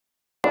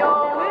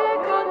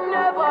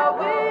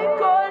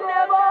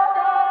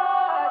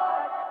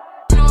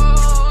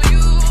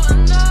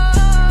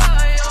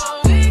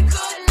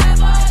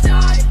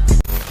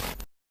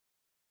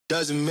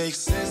doesn't make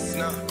sense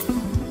now.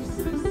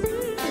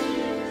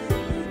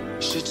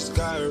 Shit just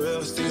got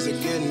real, things are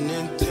getting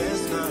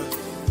intense now.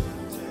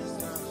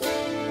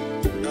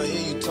 I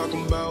hear you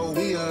talking about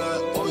we a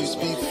lot, oh you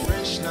speak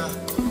French now.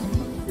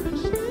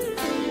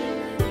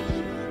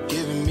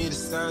 Giving me the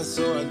sign,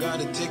 so I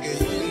gotta take a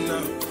hint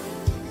now.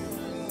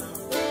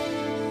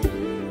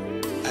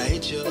 I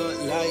hit you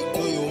up like,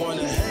 do you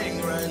wanna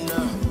hang right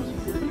now?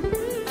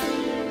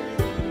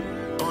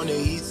 On the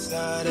east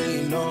side, and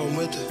you know I'm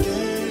with the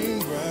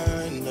gang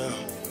right now.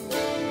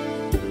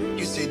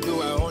 You say,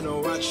 do I own a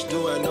watch?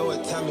 Do I know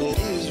what time it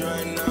is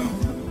right now?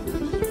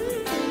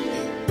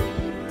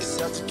 Yeah.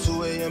 It's after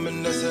 2 a.m.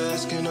 and that's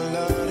asking a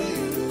lot of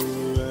you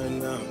right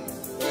now.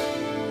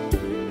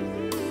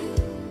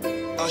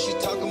 All she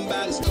talking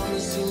about is come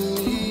and see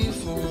me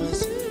for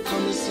once.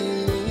 Come and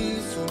see me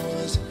for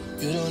once.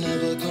 You don't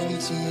ever come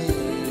to me.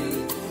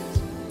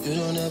 You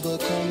don't ever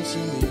come to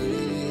me.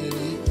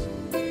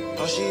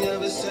 All she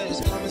ever says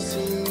is come and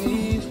see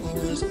me for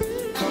once.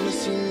 Come and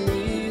see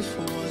me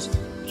for once.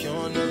 You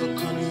don't ever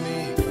come to me.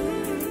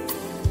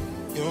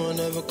 You don't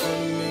ever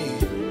come to me.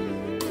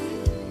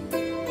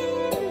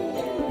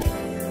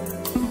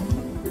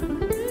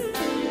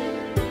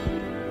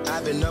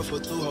 I've been up for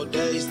 2 whole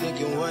days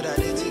thinking what I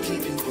did to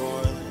keep you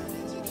going.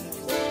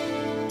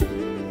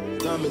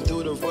 Thumbing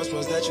through the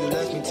voicemails that you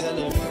left me,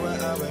 telling me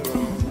where I went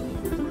wrong.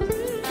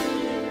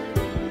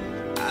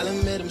 I'll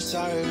admit I'm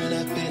sorry when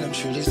I've been, I'm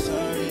truly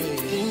sorry.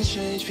 Things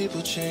change,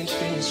 people change,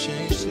 feelings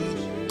change too.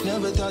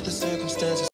 Never thought the circumstances